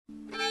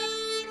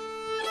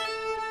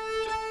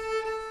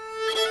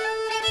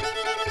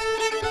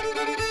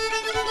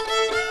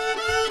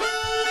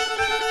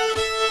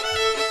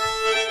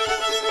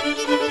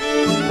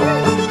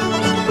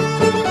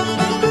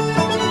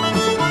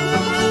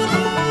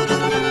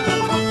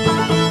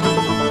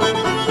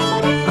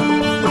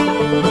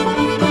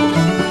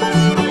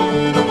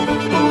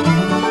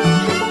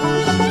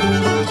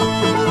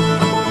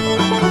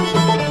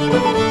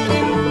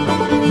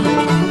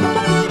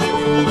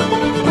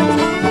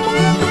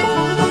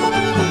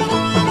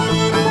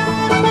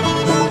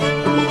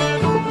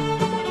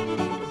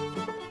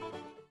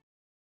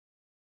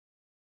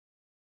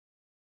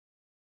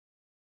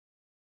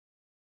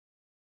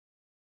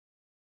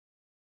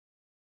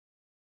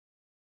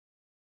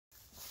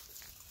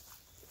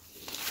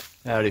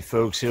Howdy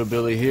folks,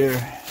 Hillbilly here,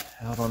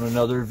 out on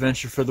another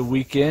adventure for the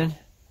weekend.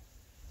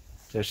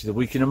 It's actually the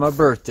weekend of my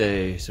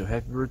birthday, so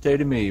happy birthday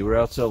to me. We're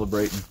out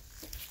celebrating.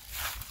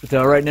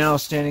 But right now,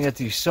 standing at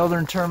the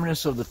southern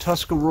terminus of the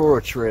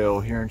TUSCARORA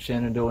Trail here in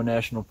Shenandoah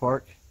National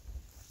Park.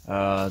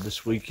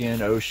 This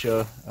weekend,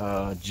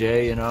 OSHA,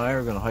 Jay and I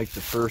are going to hike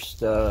the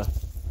first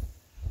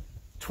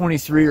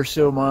 23 or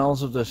so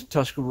miles of the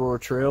Tuscarora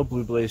Trail,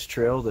 Blue Blaze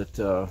Trail,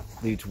 that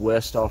leads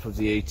west off of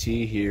the AT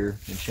here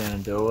in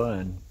Shenandoah,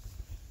 and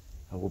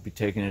we'll be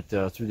taking it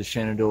through the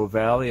Shenandoah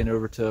Valley and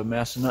over to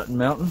Massanutten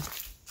Mountain.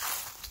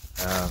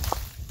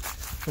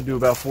 We'll do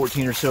about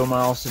 14 or so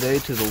miles today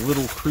to the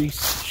Little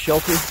Crease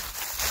Shelter,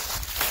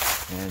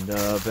 and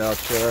about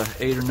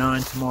 8 or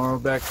 9 tomorrow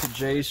back to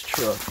Jay's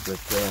truck. But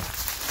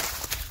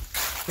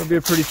it's going to be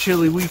a pretty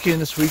chilly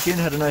weekend this weekend.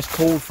 Had a nice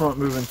cold front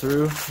moving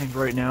through. I think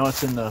right now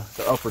it's in the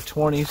upper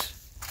 20s.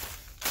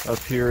 Up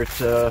here at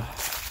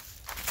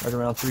right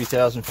around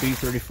 3,000 feet,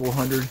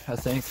 3,400 I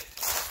think.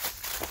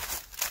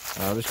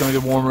 It's going to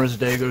get warmer as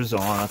the day goes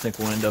on. I think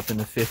we'll end up in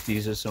the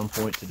 50s at some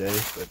point today.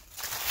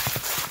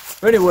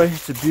 But anyway,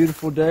 it's a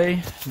beautiful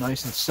day,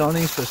 nice and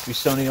sunny. It's supposed to be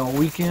sunny all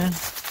weekend.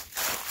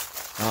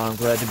 I'm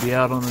glad to be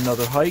out on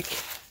another hike.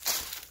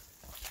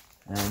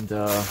 And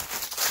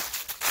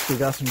we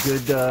got some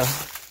good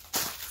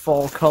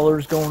fall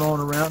colors going on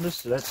around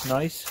us, so that's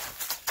nice.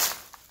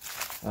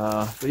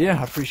 But yeah,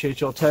 I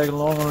appreciate y'all tagging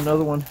along on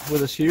another one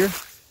with us here.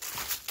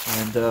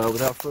 And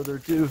without further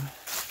ado,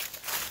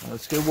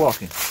 let's get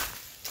walking.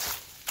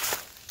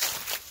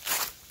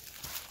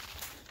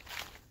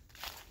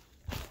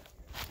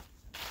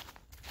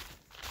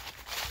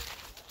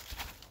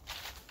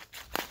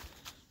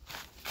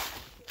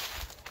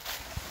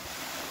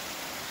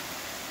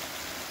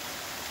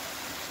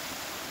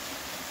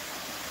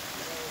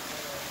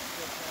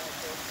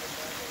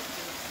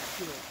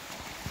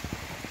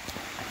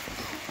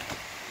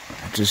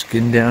 Just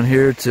getting down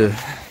here to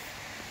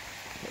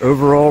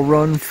Overall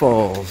Run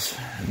Falls.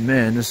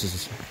 Man, this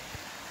is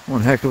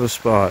one heck of a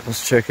spot.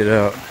 Let's check it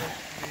out.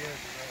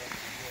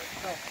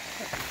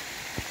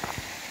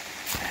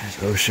 There's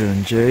OSHA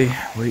and Jay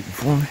waiting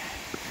for me.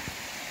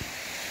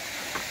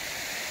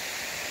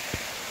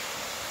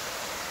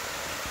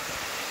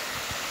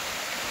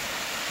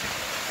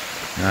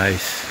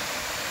 Nice.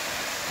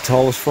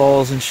 Tallest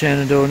falls in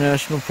Shenandoah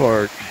National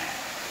Park.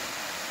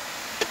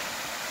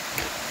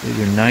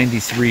 They're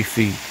 93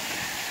 feet.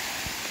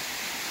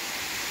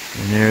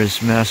 And there's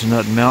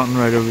Massanutten Mountain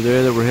right over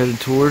there that we're headed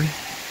toward.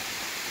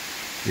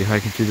 Be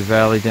hiking through the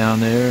valley down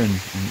there and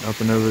up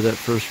and over that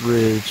first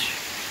ridge.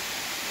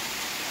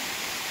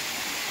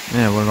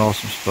 Man, what an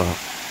awesome spot.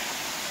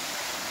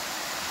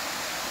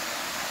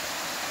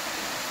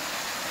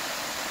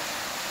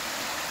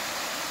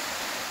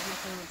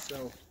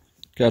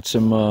 Got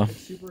some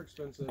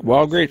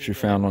wild grapes we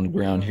found on the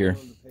ground here.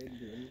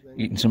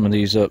 Eating some of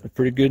these up. They're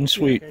pretty good and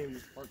sweet.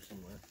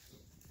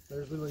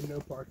 There's literally no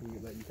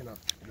parking that you cannot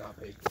not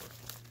pay for.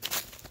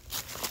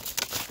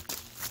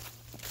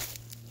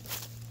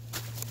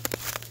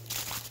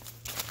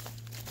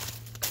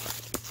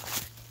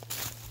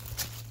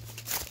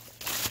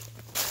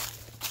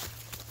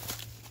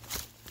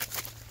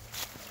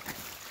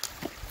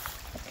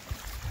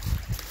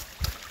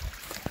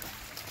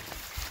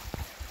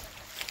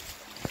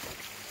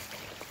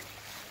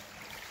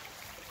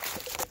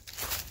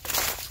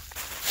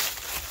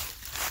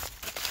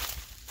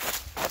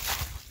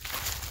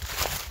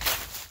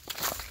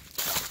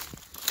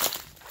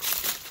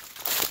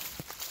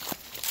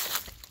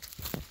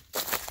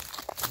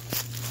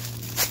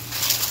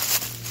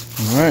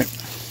 Alright,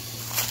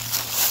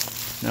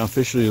 now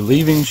officially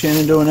leaving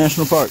Shenandoah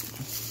National Park.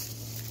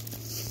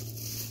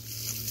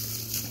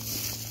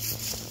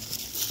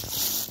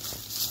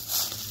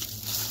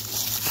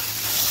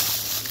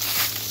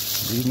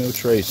 Leave no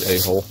trace,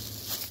 a-hole.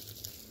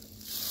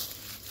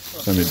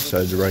 Somebody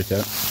decided to write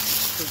that.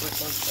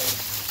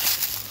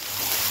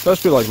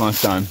 Supposed to be like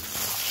lunchtime.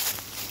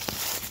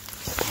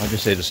 I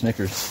just ate a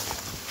Snickers,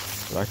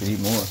 but I could eat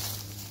more.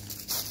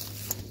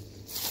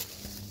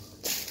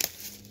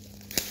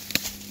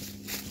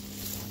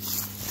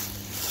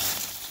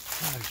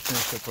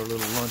 Finish up our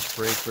little lunch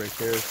break right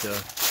there at the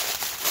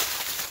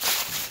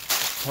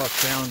park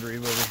boundary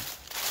where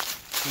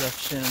we left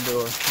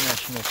Shenandoah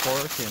National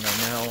Park and are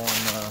now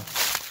on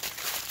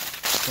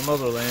some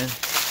other land.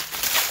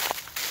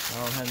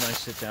 Had a nice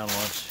sit-down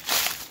lunch.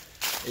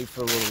 Ate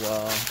for a little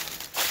while.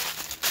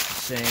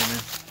 Some salmon,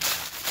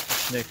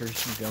 some Snickers,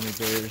 some gummy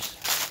bears,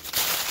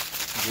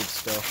 some good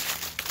stuff.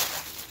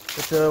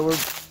 But we're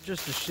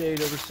just a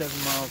shade over 7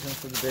 miles in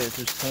for the day at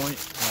this point.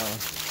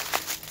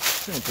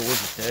 It's been a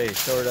gorgeous day. It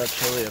started out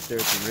chilly up there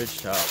at the ridge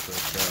top, but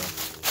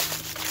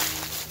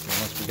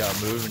once we got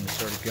moving and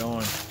started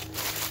going,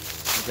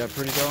 it got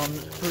pretty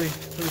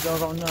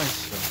doggone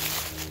nice. So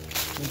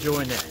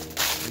enjoying it.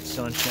 Good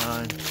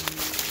sunshine.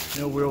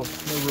 No real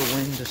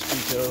wind to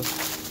speak of.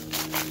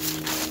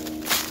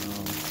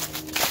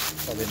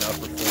 Probably in the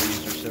upper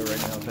 40s or so right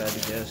now, if I had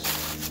to guess.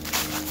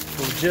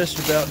 We're just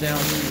about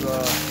down to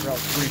Route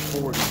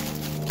 340.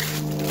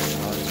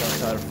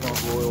 outside of Front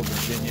Royal,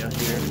 Virginia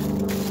here.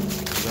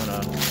 We're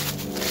gonna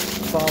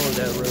follow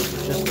that road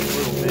for just a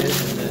little bit,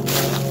 and then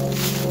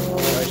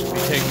we'll actually be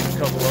taking a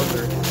couple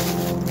other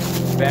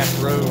back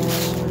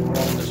roads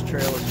along this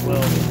trail as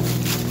well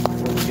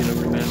before we get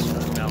over to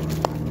Massanutten Mountain.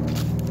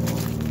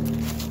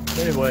 But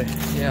anyway,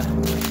 yeah,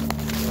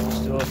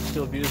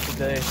 still a beautiful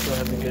day, still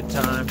having a good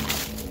time.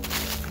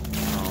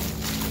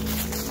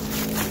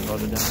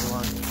 Farther down the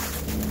line.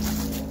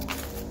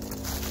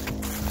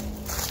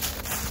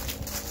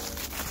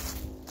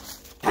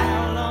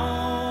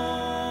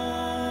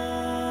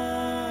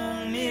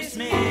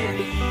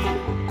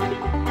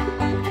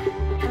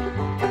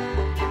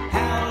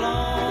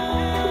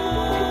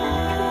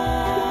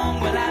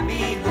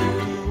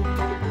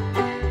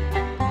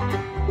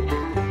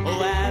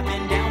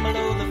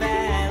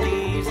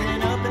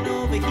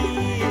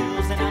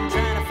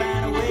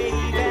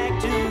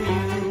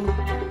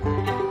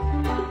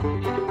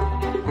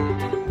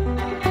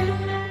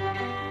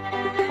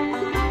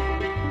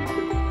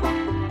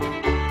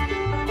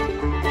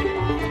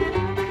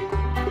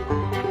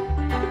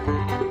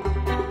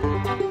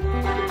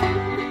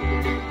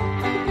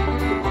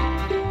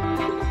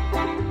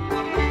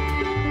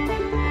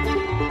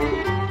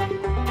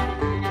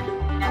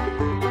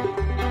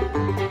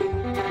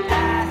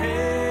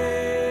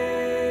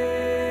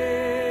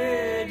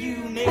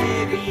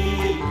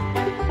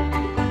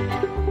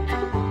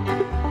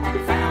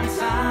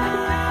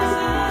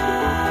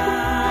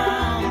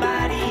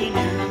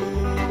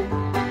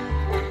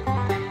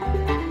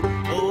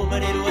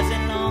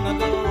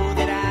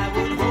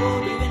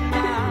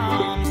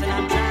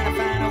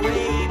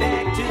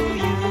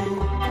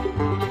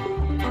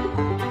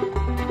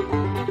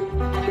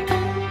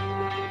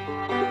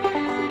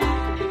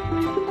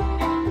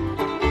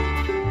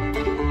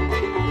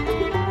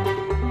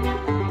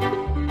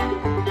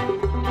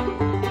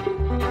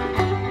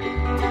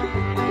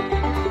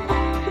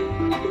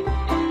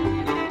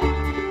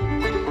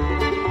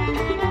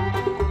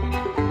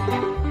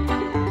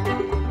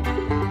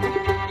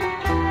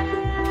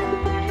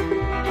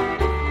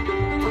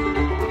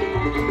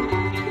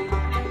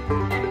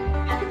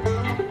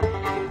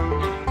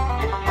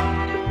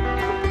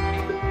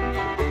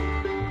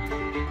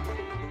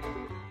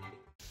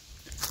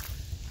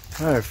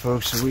 Alright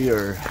folks, so we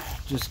are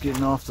just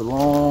getting off the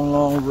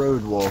long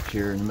road walk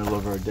here in the middle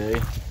of our day.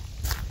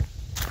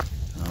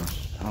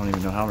 I don't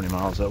even know how many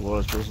miles that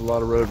was, but it was a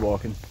lot of road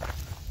walking.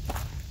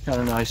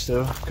 Kind of nice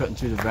though, cutting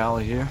through the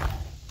valley here.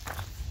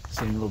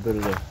 Seeing a little bit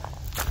of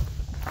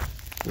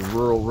the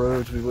rural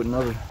roads we wouldn't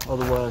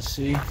otherwise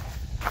see.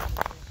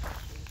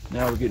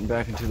 Now we're getting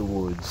back into the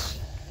woods.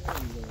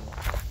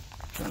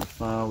 Trying to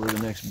find where the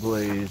next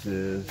blaze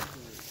is.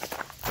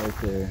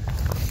 Right there.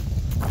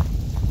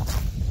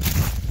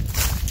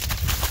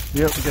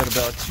 Yep, we got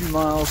about 2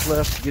 miles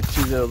left to get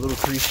to the little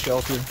creek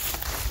shelter.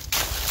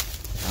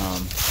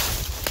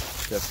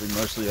 Definitely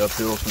mostly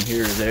uphill from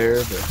here to there,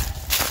 but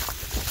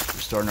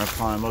we're starting our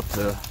climb up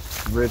the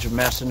ridge of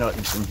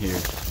Massanutten from here.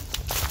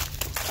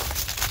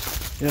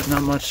 Yep,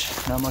 not much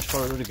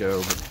farther to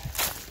go, but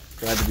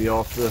glad to be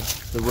off the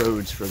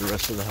roads for the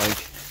rest of the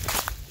hike.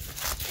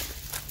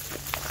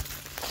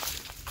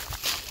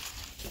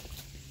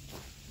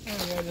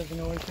 Oh, yeah, doesn't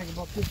know anything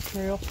about this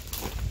trail.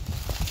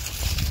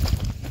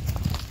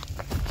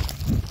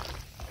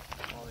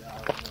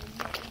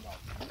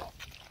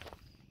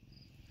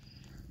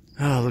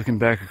 Looking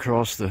back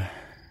across the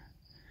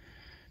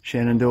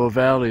Shenandoah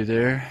Valley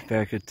there,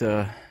 back at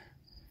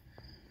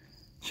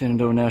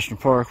Shenandoah National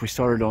Park. We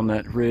started on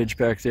that ridge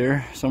back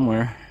there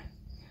somewhere,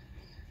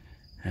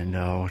 and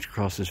went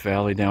across this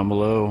valley down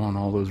below on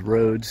all those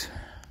roads.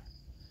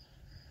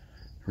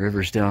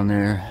 River's down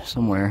there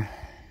somewhere.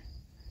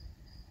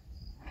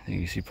 I think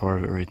you see part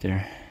of it right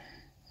there.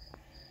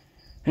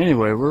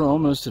 Anyway, we're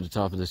almost to the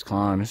top of this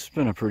climb. It's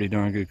been a pretty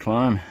darn good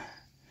climb.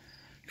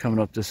 Coming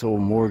up this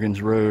old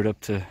Morgan's Road up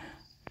to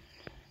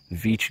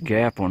Veach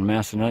Gap on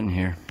Massanutten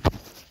here.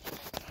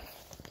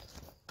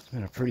 It's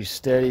been a pretty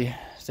steady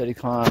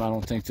climb. I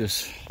don't think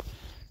this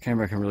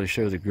camera can really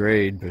show the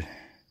grade, but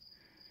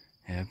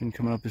yeah, I've been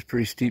coming up this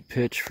pretty steep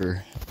pitch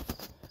for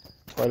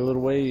quite a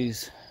little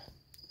ways.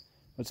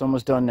 It's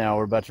almost done now.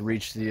 We're about to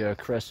reach the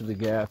crest of the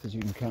gap, as you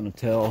can kind of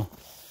tell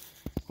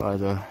by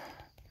the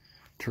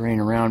terrain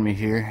around me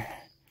here.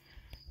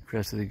 The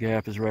crest of the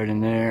gap is right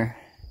in there.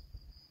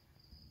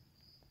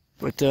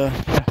 But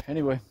yeah,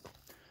 anyway,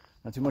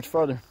 not too much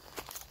farther.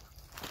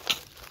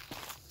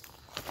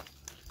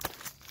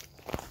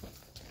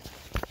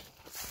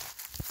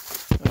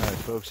 Alright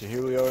folks, so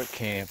here we are at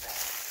camp.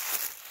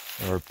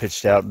 We're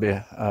pitched out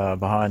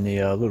behind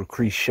the little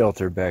crease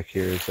shelter back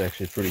here. It's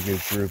actually a pretty good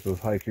group of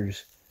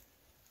hikers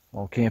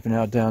all camping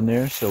out down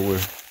there. So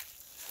we're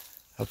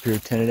up here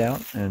tented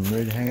out and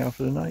ready to hang out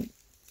for the night.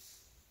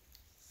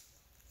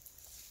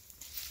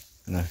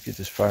 Gonna get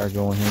this fire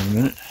going here in a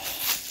minute.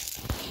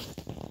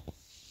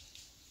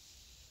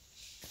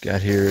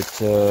 Got here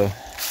at, I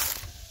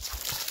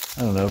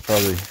don't know,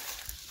 probably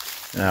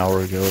an hour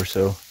ago or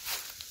so.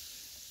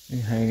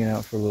 Been hanging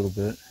out for a little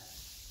bit.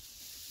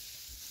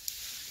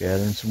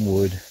 Gathering some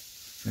wood.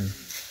 And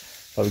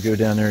probably go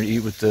down there and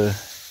eat with the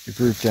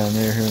group down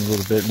there here in a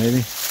little bit,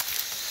 maybe.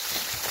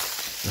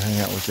 We'll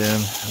hang out with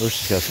them. Oh,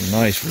 she's got some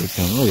nice wood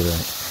coming. Look at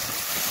that.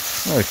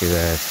 Look at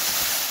that.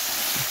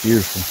 It's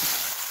beautiful.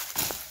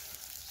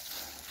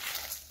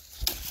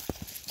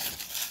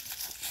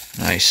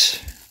 Nice.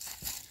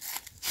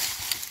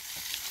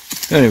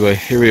 Anyway,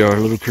 here we are,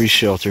 Little Crease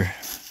Shelter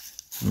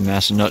in the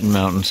Massanutten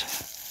Mountains.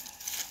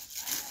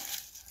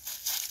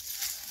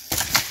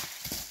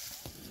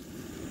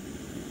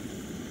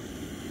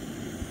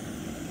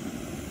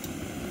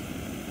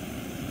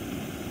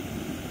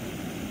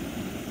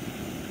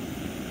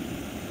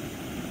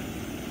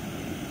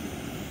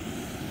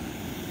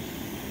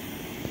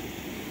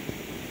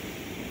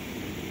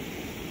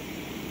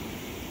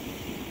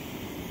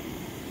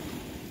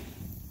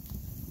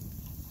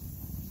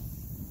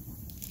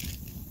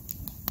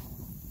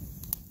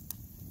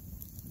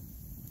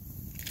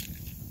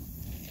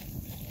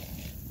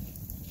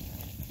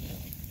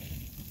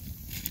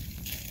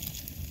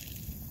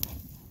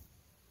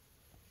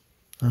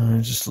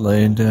 Just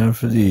laying down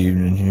for the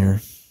evening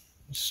here.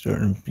 It's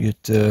starting to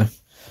get a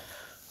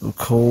little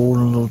cold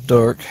and a little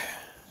dark.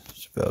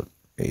 It's about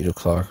 8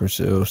 o'clock or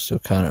so. Still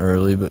kind of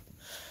early, but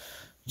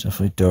it's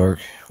definitely dark.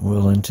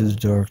 Well into the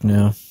dark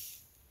now.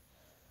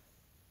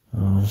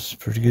 It's a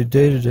pretty good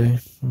day today.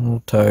 I'm a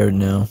little tired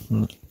now.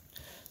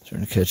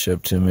 Starting to catch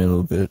up to me a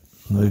little bit.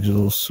 Legs a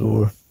little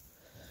sore.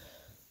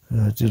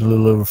 I did a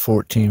little over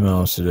 14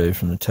 miles today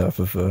from the top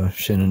of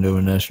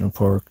Shenandoah National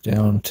Park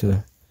down through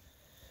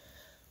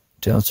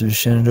the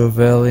Shenandoah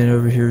Valley and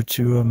over here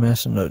to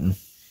Massanutten.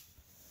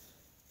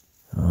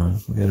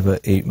 We got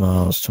about 8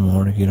 miles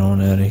tomorrow to get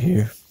on out of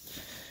here.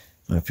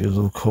 Might be a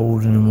little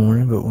cold in the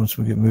morning, but once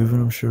we get moving,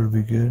 I'm sure it'll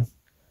be good.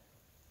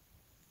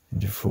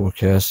 They're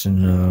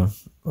forecasting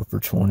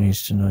upper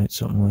 20s tonight,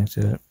 something like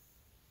that.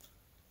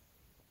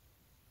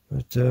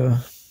 But yeah,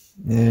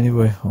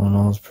 anyway, all in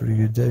all, it's a pretty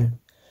good day.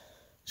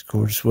 It's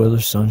gorgeous weather,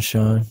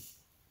 sunshine.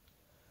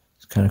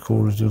 It's kind of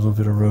cool to do a little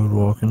bit of road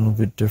walking, a little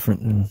bit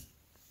different than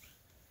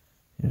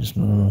just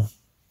normal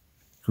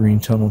green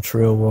tunnel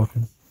trail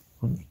walking.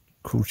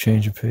 Cool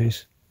change of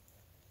pace.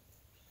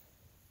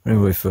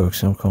 Anyway,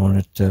 folks, I'm calling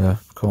it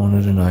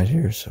a night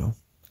here. So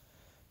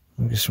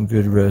I'll get some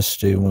good rest,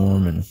 stay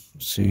warm, and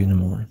see you in the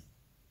morning.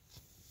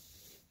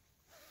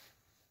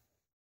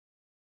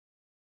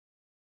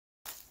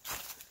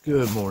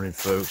 Good morning,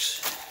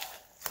 folks.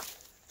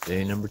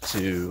 Day number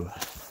 2.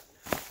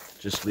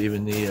 Just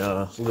leaving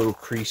the Little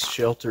Crease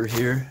Shelter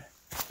here.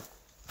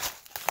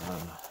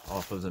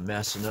 Off of the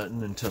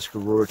Massanutten and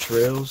Tuscarora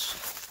trails.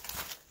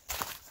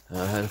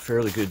 I had a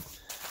fairly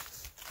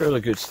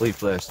good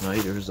sleep last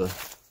night. There was a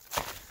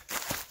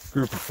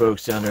group of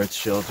folks down there at the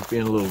shelter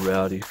being a little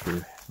rowdy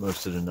for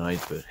most of the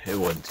night, but it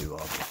wasn't too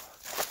awful.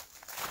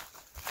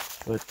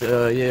 But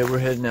yeah, we're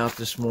heading out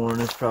this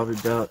morning. It's probably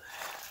about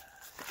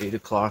 8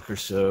 o'clock or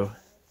so.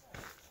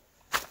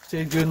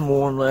 Stayed good and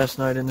warm last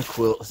night in the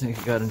quilt. I think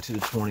it got into the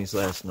 20s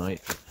last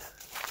night, but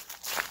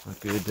a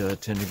good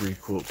 10-degree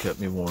quilt kept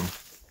me warm.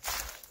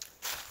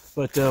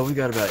 But we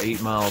got about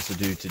 8 miles to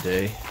do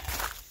today.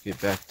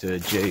 Get back to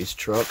Jay's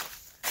truck.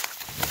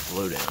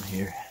 Blow down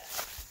here.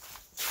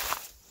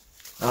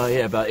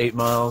 Yeah, about 8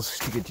 miles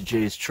to get to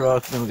Jay's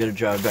truck. Then we got to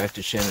drive back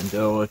to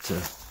Shenandoah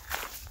to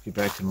get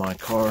back to my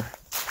car.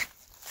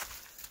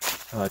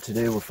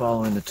 Today we're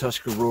following the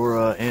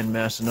Tuscarora and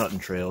Massanutten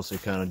trails. They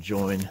kind of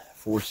join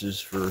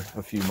forces for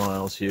a few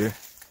miles here.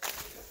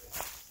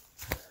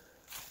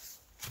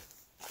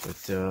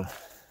 But yeah,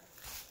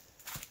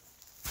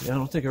 I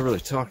don't think I really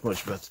talked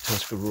much about the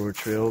Tuscarora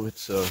Trail.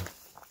 It's a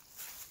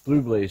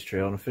Blue Blaze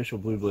Trail, an official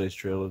Blue Blaze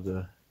Trail of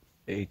the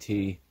AT.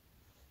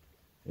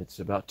 It's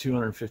about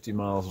 250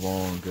 miles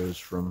long. It goes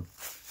from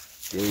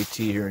the AT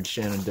here in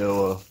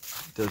Shenandoah,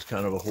 does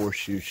kind of a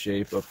horseshoe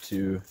shape up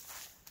to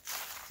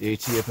the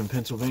AT up in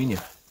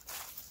Pennsylvania.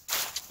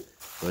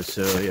 But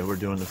yeah, we're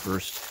doing the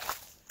first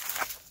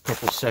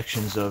couple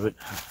sections of it,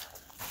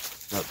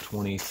 about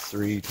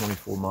 23,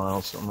 24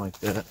 miles, something like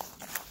that.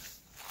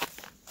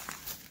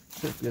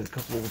 We've got a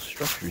couple of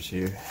structures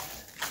here.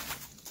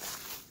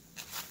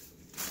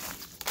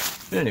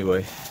 But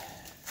anyway,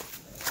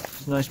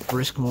 it's a nice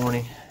brisk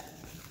morning.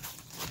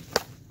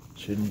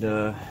 Shouldn't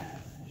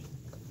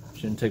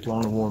take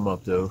long to warm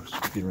up though.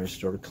 Just getting ready to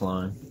start a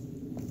climb.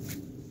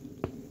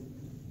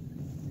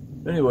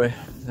 But anyway,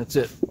 that's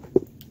it.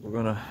 We're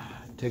gonna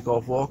take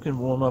off walking,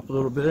 warm up a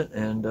little bit,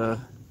 and we'll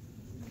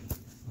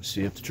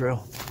see you up the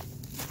trail.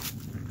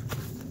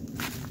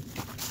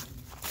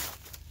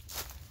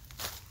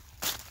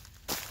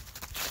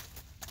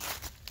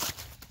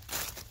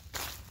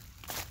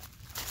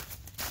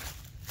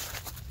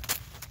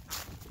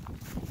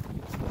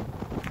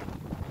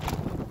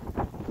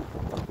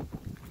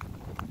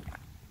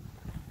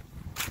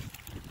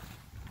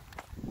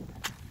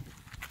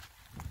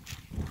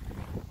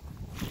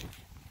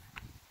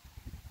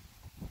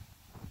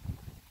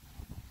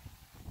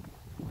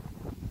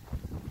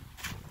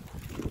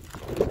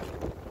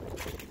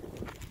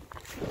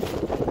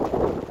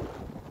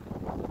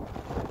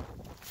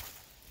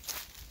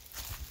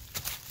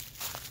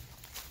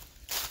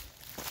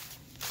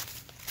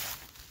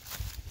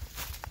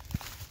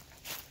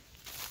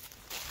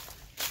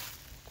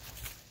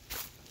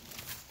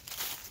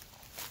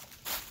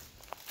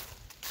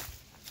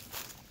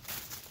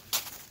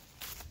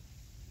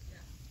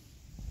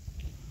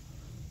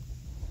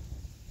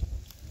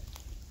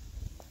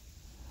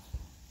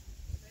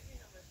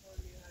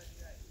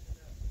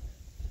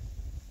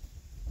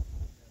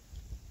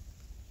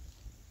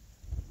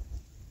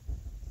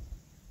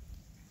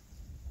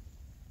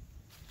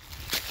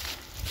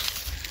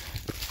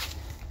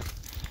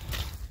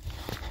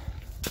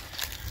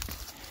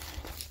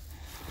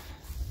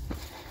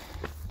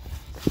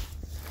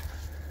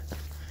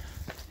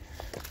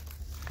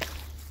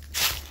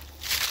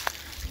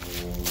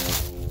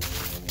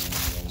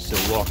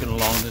 Still walking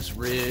along this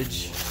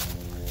ridge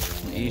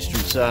on the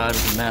eastern side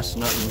of the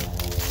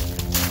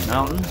Massanutten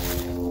Mountain.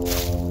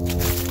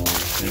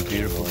 It's been a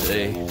beautiful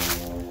day.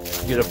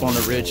 Get up on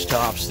the ridge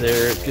tops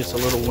there. It gets a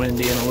little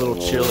windy and a little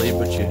chilly,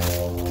 but you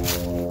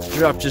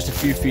drop just a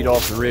few feet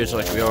off the ridge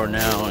like we are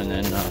now, and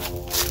then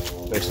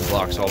basically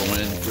blocks all the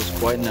wind. It feels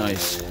quite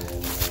nice.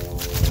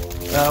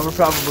 We're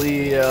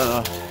probably,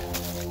 I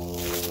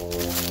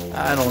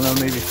don't know,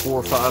 maybe 4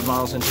 or 5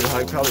 miles into the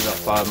hike, probably about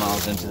 5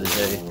 miles into the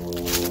day,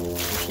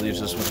 which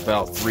leaves us with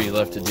about 3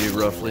 left to do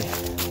roughly.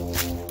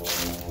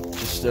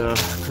 Just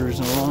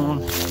cruising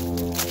along.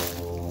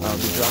 I'll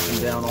be dropping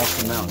down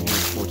off the mountain here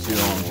before too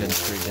long, heading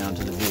straight down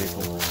to the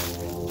vehicle.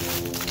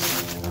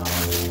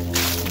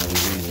 We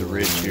leave the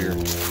ridge here,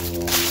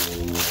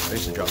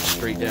 basically dropping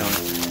straight down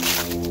it.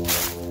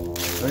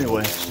 But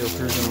anyway, still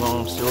cruising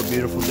along, still a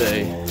beautiful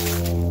day.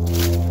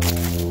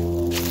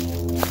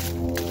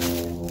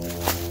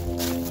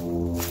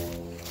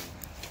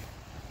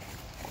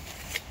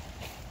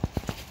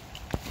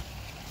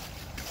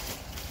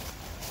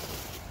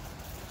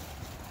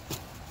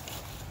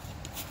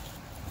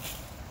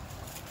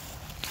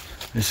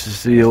 This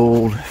is the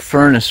old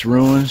furnace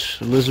ruins,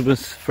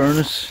 Elizabeth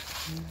furnace.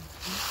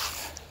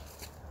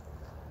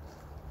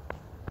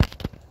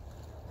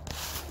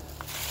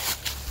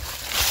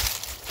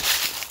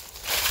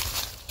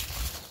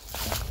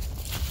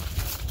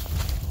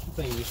 The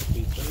thing used to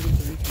be 33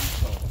 feet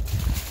tall.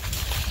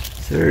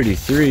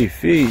 33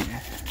 feet.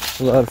 That's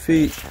a lot of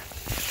feet.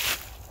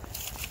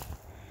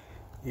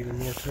 Even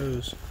more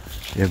toes.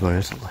 Yeah, but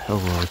that's a hell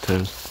of a lot of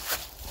toes.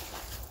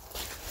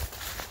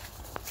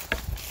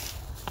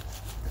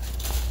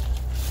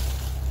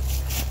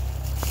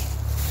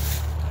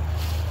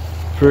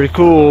 Pretty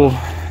cool.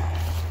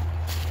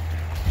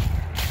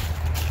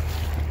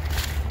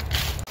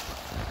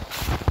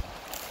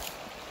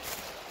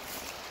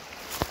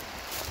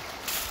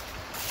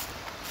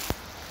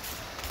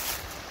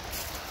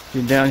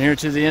 Get down here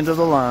to the end of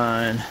the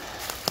line.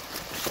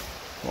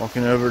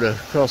 Walking over to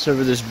cross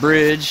over this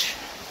bridge.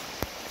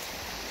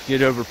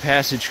 Get over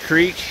Passage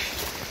Creek.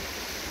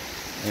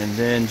 And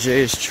then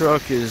Jay's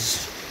truck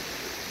is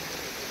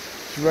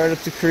right up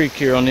the creek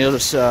here on the other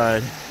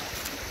side.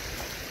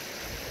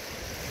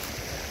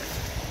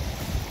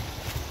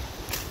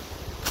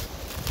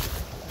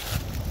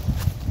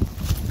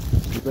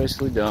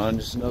 Basically done.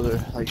 Just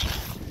another like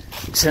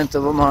 1/10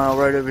 of a mile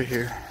right over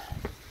here.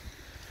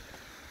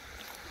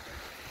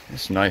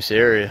 It's a nice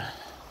area.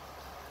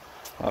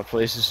 A lot of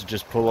places to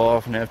just pull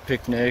off and have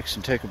picnics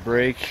and take a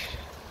break.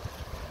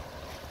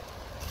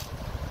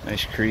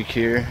 Nice creek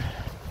here.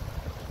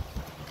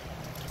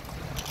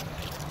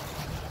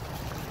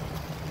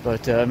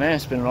 But man,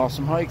 it's been an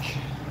awesome hike.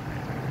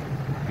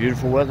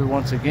 Beautiful weather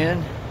once again.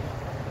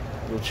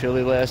 A little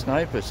chilly last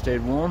night, but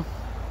stayed warm.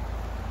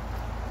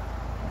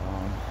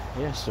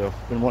 Yeah, so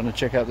been wanting to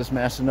check out this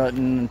Massanutten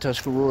and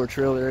Tuscarora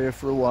trail area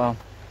for a while.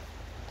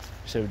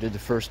 So we did the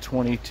first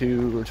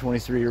 22 or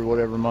 23 or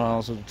whatever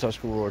miles of the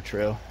Tuscarora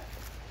trail.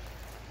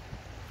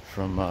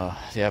 From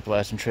the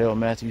Appalachian Trail,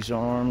 Matthews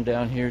Arm,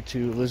 down here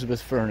to Elizabeth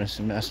Furnace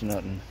in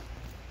Massanutten.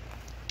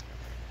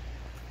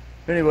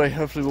 But anyway,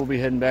 hopefully we'll be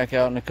heading back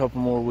out in a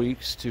couple more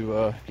weeks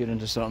to get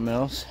into something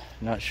else.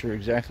 Not sure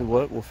exactly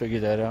what, we'll figure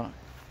that out.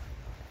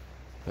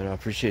 But I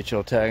appreciate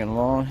y'all tagging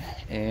along,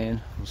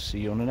 and we'll see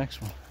you on the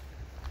next one.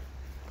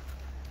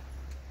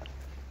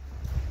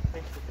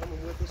 Thanks for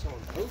coming with us on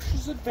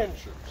Bush's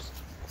Adventures.